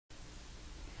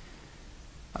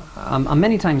I'm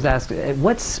many times asked, at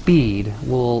what speed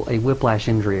will a whiplash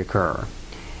injury occur?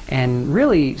 And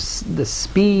really, the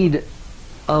speed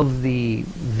of the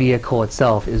vehicle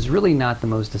itself is really not the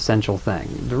most essential thing.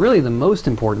 Really, the most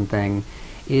important thing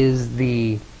is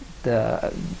the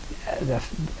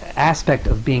aspect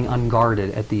of being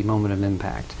unguarded at the moment of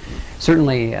impact.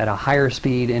 Certainly, at a higher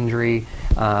speed injury,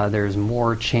 there's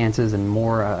more chances and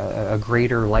a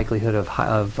greater likelihood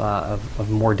of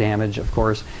more damage, of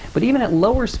course. But even at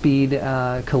lower speed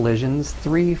collisions,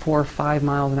 3, 4, 5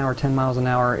 miles an hour, 10 miles an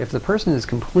hour, if the person is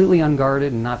completely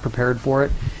unguarded and not prepared for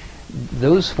it,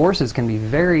 those forces can be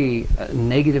very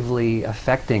negatively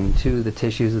affecting to the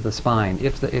tissues of the spine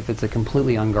if it's a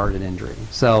completely unguarded injury.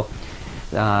 So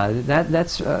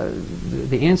that's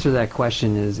the answer to that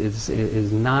question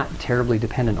is not terribly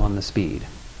dependent on the speed.